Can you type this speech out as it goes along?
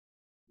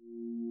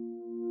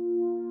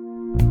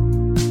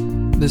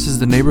This is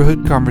the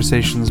Neighborhood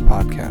Conversations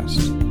podcast.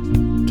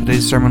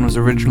 Today's sermon was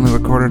originally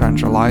recorded on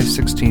July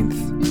 16th,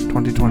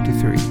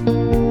 2023.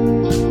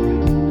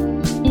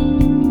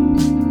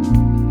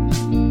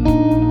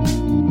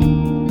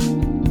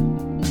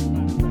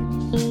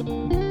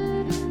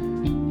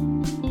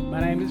 My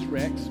name is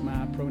Rex.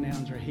 My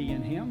pronouns are he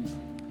and him.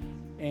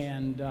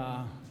 And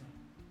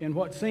in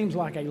what seems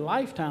like a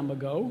lifetime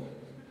ago,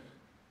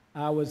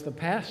 I was the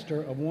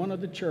pastor of one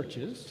of the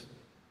churches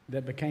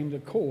that became the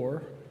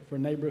core for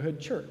Neighborhood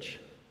Church.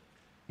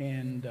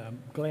 And I'm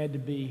glad to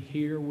be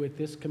here with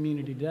this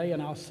community today,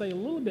 and I'll say a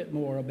little bit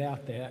more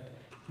about that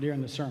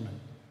during the sermon.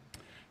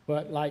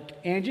 But like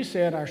Angie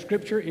said, our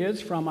scripture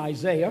is from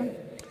Isaiah,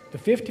 the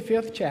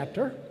 55th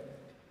chapter,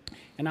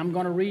 and I'm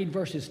going to read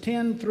verses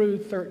 10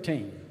 through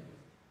 13.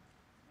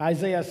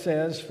 Isaiah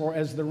says, "For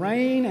as the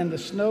rain and the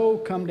snow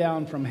come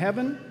down from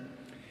heaven,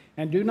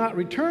 and do not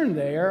return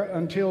there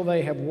until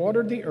they have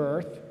watered the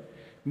earth,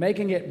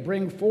 making it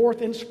bring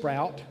forth and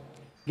sprout,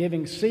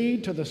 giving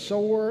seed to the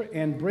sower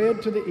and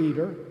bread to the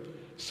eater,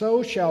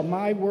 so shall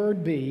my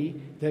word be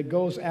that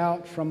goes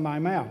out from my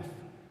mouth.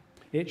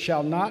 It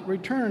shall not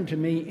return to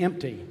me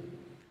empty,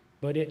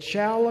 but it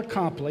shall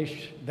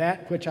accomplish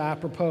that which I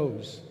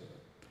propose,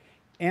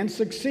 and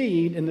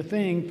succeed in the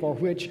thing for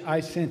which I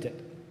sent it.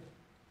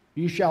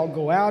 You shall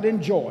go out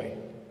in joy,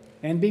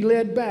 and be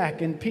led back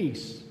in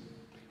peace.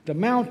 The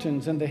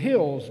mountains and the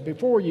hills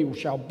before you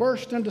shall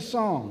burst into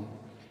song,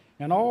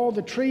 and all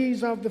the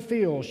trees of the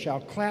field shall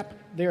clap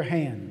their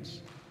hands.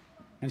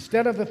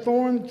 Instead of the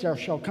thorns there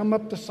shall come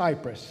up the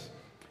cypress,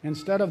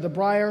 instead of the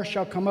briar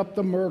shall come up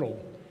the myrtle,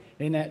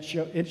 and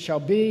it shall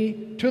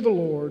be to the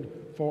Lord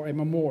for a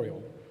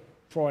memorial,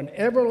 for an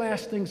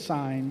everlasting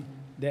sign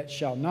that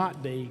shall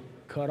not be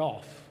cut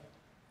off."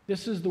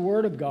 This is the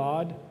word of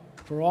God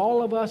for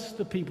all of us,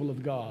 the people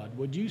of God.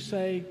 Would you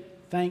say,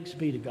 "Thanks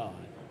be to God"?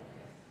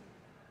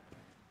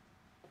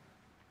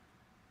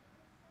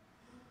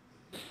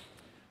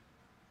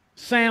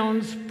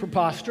 Sounds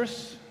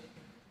preposterous.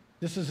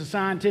 This is a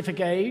scientific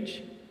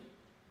age.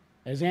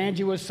 As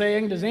Angie was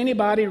saying, does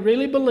anybody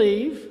really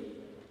believe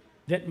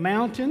that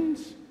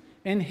mountains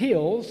and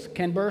hills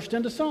can burst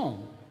into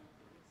song?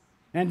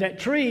 And that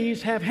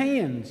trees have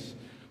hands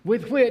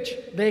with which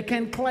they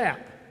can clap?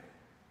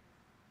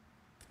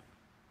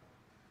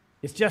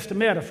 It's just a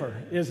metaphor,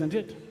 isn't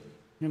it?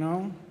 You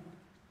know?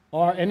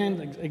 Or an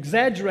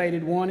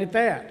exaggerated one at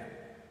that.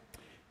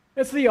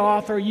 It's the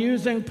author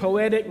using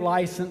poetic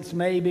license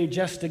maybe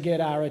just to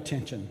get our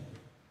attention.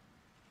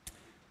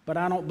 But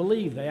I don't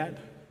believe that.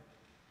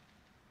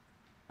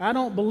 I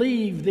don't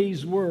believe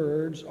these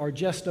words are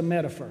just a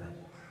metaphor.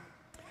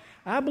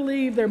 I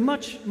believe they're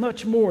much,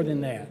 much more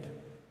than that.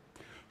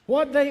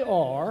 What they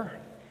are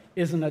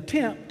is an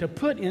attempt to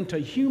put into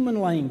human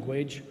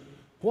language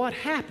what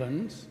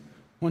happens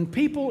when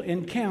people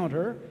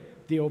encounter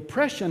the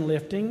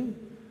oppression-lifting,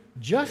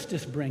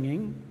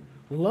 justice-bringing,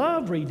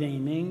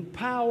 love-redeeming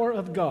power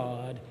of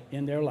God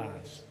in their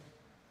lives.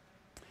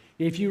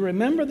 If you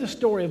remember the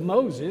story of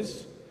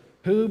Moses,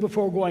 who,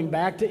 before going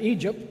back to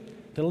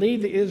Egypt to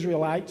lead the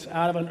Israelites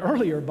out of an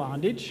earlier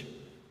bondage,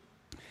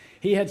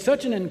 he had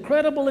such an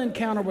incredible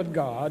encounter with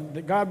God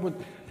that God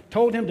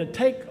told him to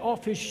take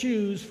off his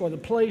shoes, for the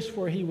place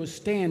where he was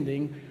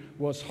standing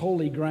was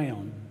holy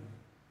ground.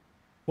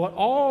 What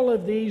all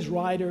of these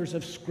writers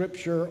of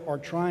Scripture are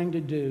trying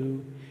to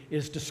do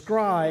is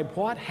describe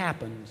what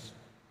happens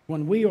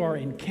when we are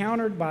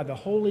encountered by the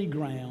holy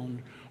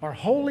ground, or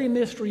holy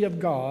mystery of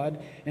God,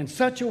 in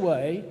such a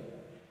way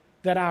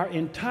that our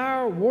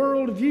entire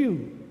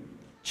worldview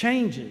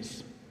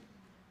changes.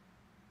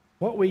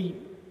 What we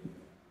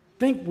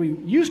think we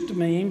used to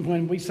mean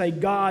when we say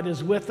God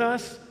is with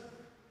us,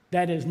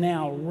 that is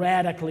now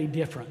radically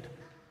different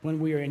when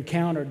we are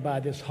encountered by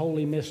this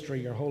holy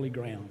mystery or holy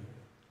ground.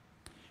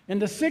 In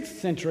the 6th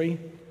century,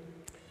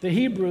 the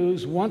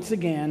Hebrews once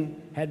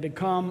again had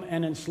become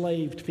an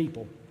enslaved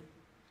people.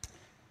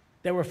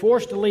 They were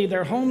forced to leave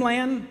their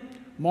homeland,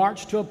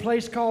 march to a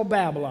place called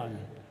Babylon,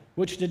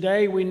 which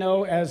today we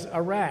know as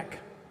Iraq.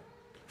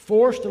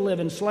 Forced to live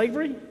in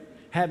slavery,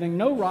 having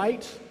no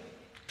rights,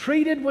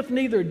 treated with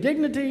neither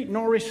dignity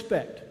nor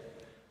respect.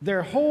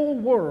 Their whole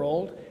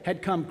world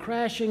had come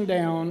crashing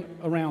down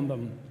around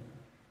them.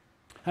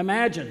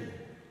 Imagine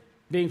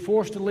being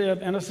forced to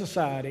live in a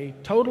society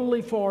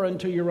totally foreign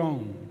to your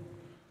own,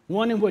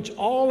 one in which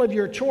all of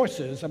your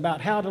choices about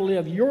how to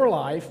live your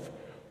life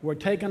were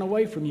taken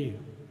away from you.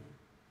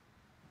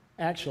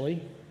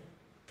 Actually,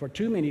 for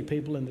too many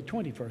people in the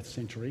 21st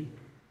century,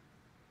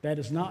 that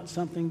is not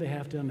something they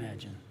have to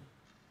imagine.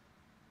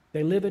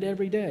 They live it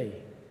every day.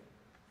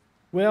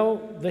 Well,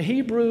 the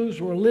Hebrews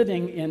were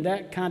living in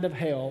that kind of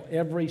hell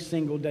every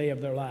single day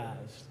of their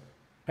lives.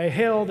 A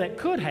hell that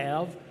could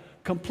have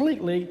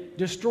completely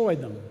destroyed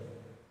them.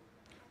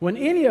 When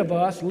any of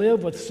us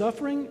live with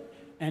suffering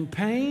and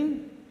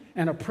pain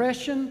and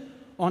oppression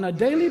on a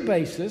daily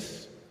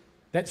basis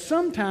that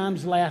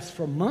sometimes lasts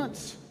for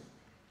months,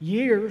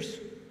 years,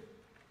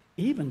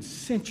 even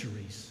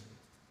centuries,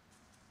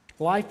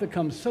 life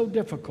becomes so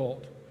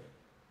difficult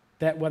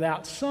that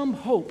without some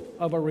hope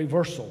of a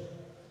reversal,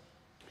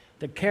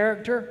 the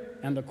character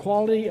and the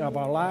quality of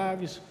our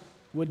lives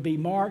would be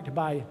marked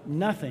by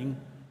nothing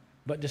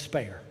but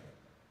despair.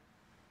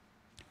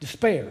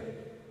 Despair,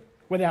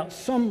 without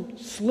some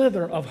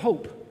slither of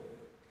hope,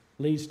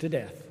 leads to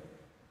death.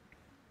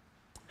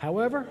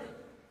 However,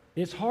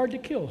 it's hard to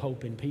kill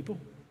hope in people.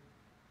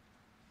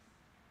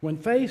 When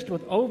faced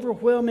with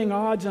overwhelming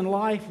odds in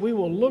life, we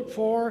will look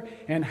for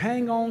and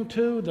hang on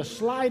to the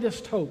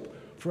slightest hope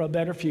for a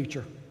better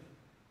future.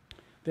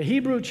 The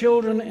Hebrew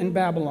children in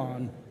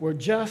Babylon were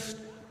just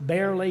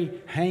barely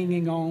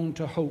hanging on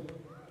to hope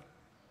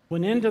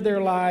when into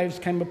their lives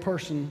came a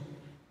person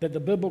that the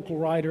biblical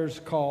writers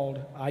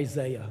called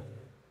Isaiah.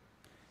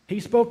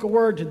 He spoke a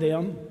word to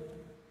them,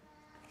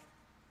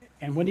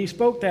 and when he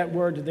spoke that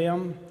word to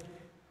them,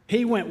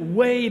 he went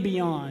way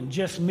beyond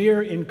just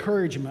mere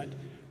encouragement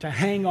to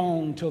hang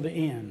on till the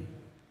end.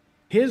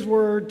 His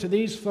word to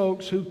these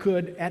folks who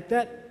could, at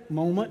that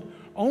moment,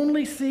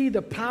 only see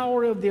the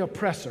power of the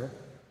oppressor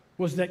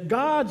was that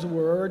God's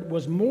word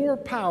was more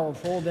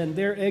powerful than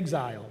their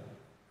exile.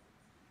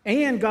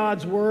 And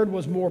God's word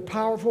was more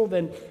powerful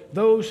than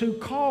those who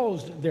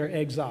caused their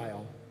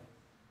exile.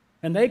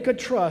 And they could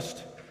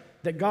trust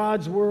that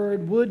God's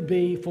word would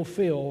be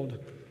fulfilled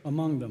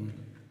among them.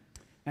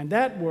 And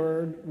that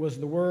word was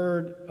the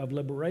word of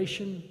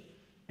liberation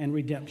and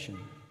redemption.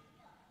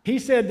 He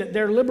said that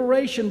their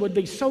liberation would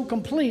be so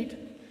complete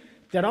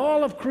that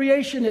all of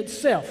creation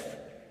itself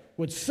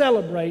would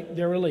celebrate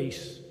their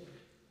release.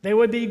 They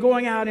would be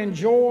going out in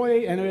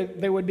joy, and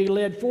they would be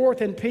led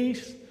forth in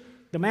peace.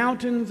 The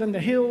mountains and the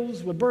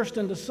hills would burst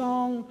into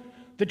song.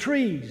 The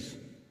trees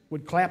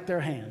would clap their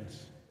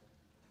hands.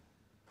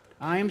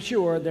 I am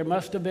sure there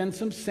must have been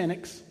some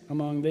cynics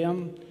among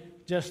them,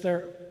 just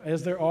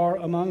as there are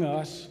among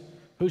us,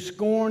 who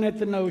scorn at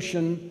the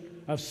notion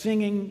of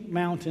singing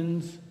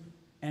mountains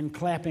and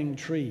clapping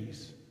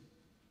trees.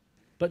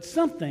 But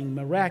something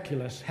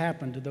miraculous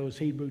happened to those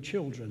Hebrew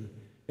children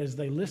as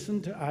they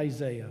listened to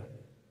Isaiah.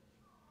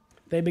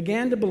 They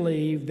began to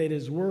believe that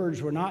his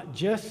words were not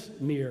just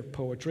mere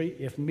poetry,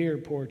 if mere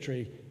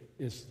poetry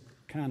is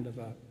kind of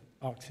an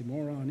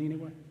oxymoron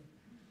anyway.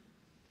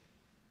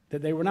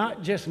 That they were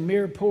not just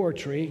mere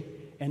poetry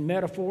and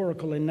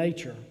metaphorical in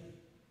nature.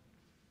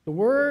 The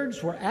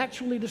words were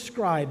actually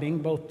describing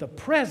both the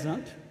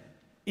present,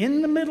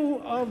 in the middle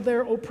of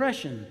their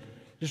oppression,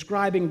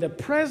 describing the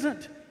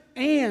present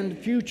and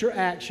future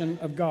action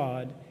of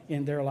God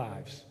in their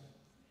lives.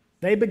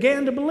 They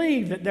began to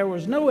believe that there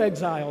was no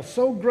exile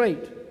so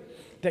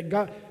great that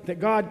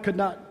God could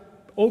not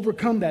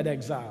overcome that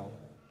exile.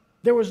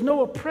 There was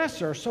no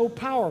oppressor so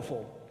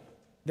powerful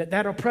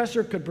that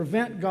oppressor could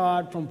prevent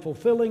God from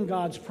fulfilling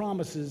God's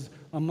promises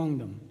among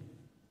them.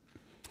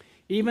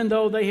 Even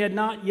though they had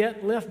not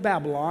yet left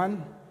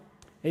Babylon,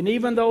 and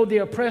even though the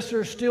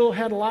oppressor still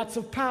had lots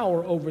of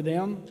power over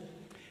them,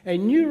 a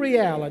new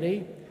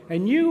reality, a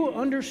new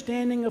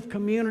understanding of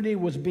community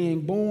was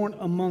being born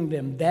among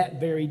them that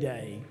very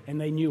day,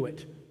 and they knew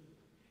it.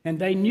 And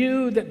they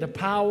knew that the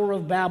power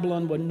of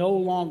Babylon would no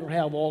longer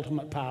have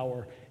ultimate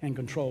power and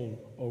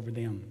control over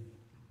them.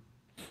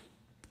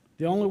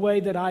 The only way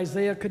that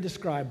Isaiah could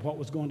describe what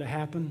was going to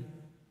happen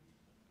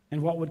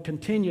and what would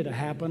continue to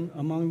happen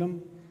among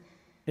them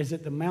is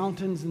that the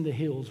mountains and the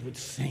hills would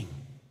sing,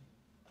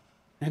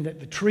 and that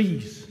the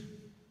trees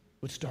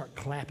would start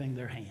clapping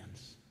their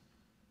hands.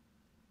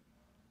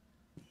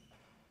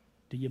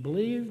 Do you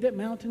believe that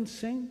mountains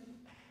sing?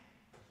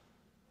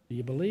 Do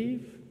you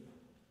believe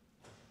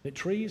that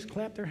trees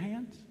clap their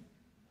hands?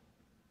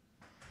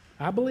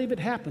 I believe it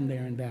happened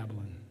there in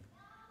Babylon.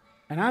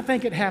 And I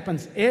think it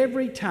happens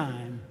every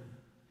time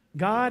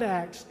God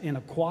acts in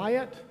a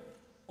quiet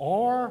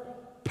or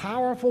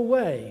powerful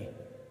way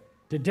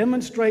to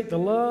demonstrate the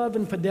love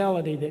and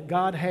fidelity that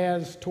God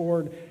has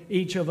toward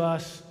each of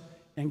us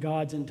and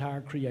God's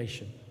entire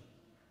creation.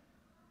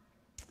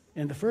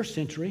 In the first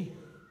century,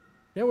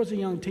 there was a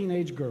young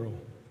teenage girl.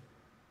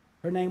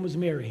 Her name was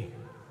Mary.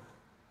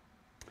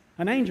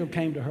 An angel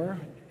came to her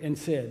and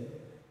said,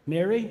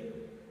 "Mary,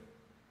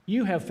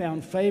 you have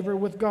found favor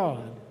with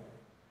God,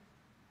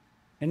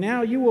 and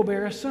now you will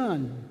bear a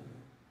son,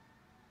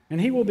 and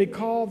he will be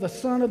called the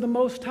Son of the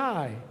Most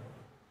High,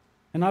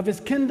 and of his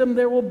kingdom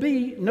there will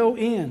be no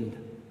end."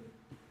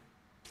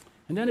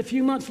 And then a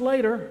few months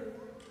later,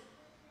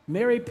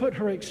 Mary put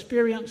her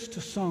experience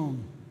to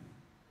song,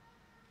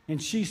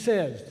 and she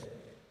says,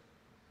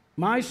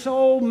 "My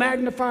soul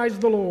magnifies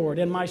the Lord,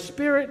 and my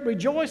spirit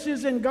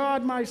rejoices in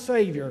God my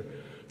Savior,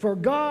 for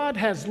God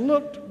has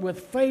looked with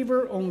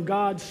favor on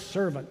God's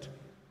servant.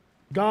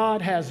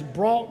 God has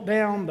brought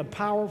down the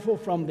powerful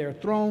from their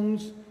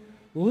thrones,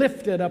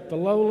 lifted up the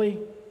lowly,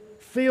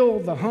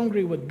 filled the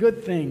hungry with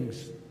good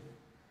things."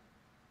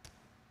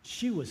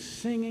 She was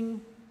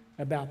singing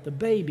about the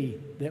baby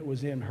that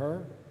was in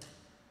her.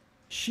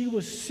 She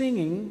was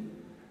singing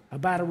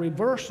about a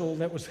reversal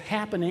that was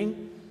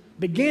happening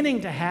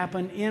beginning to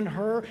happen in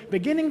her,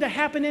 beginning to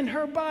happen in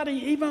her body.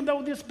 Even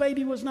though this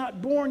baby was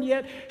not born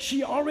yet,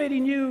 she already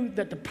knew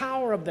that the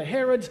power of the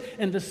Herods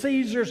and the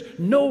Caesars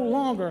no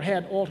longer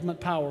had ultimate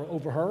power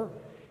over her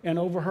and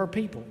over her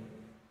people.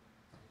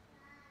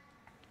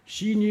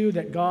 She knew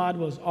that God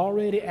was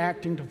already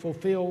acting to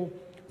fulfill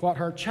what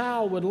her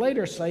child would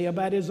later say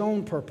about his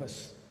own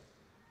purpose.